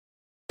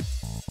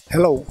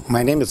Hello,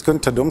 my name is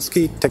Günther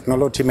Dumsky,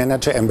 Technology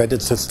Manager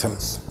Embedded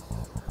Systems.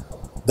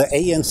 The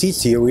A and C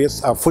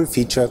series are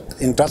full-featured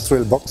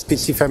industrial box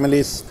PC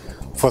families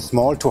for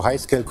small to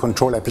high-scale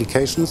control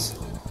applications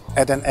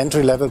at an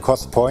entry-level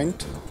cost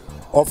point,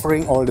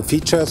 offering all the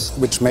features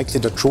which makes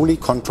it a truly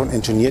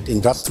Kontron-engineered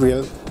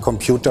industrial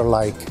computer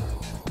like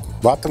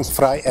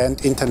Wartungsfrei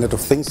and Internet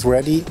of Things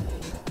ready,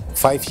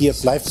 5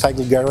 years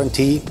lifecycle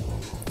guarantee,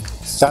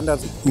 standard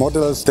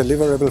models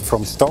deliverable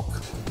from stock,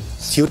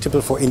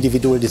 suitable for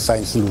individual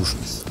design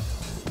solutions.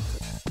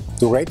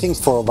 The ratings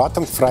for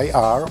Wartungsfrei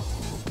are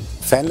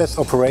fanless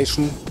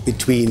operation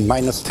between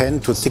 -10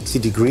 to 60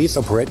 degrees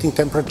operating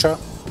temperature,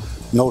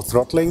 no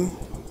throttling,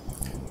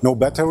 no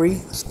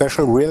battery,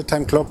 special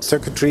real-time clocked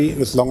circuitry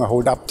with longer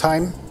hold-up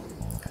time,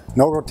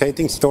 no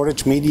rotating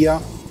storage media,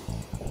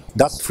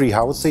 dust-free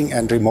housing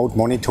and remote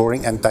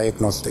monitoring and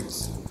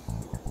diagnostics.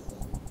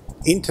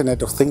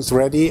 Internet of Things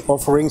ready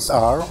offerings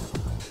are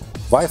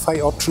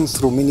Wi-Fi options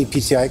through Mini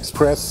PCI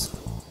Express,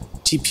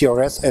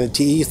 GPRS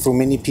LTE through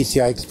Mini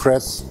PCI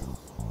Express,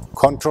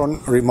 Kontron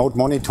remote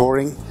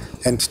monitoring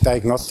and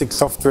diagnostic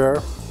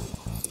software,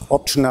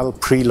 optional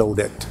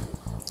preloaded.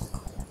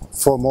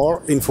 For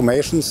more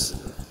information,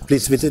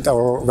 please visit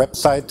our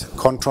website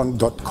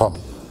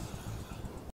kontron.com.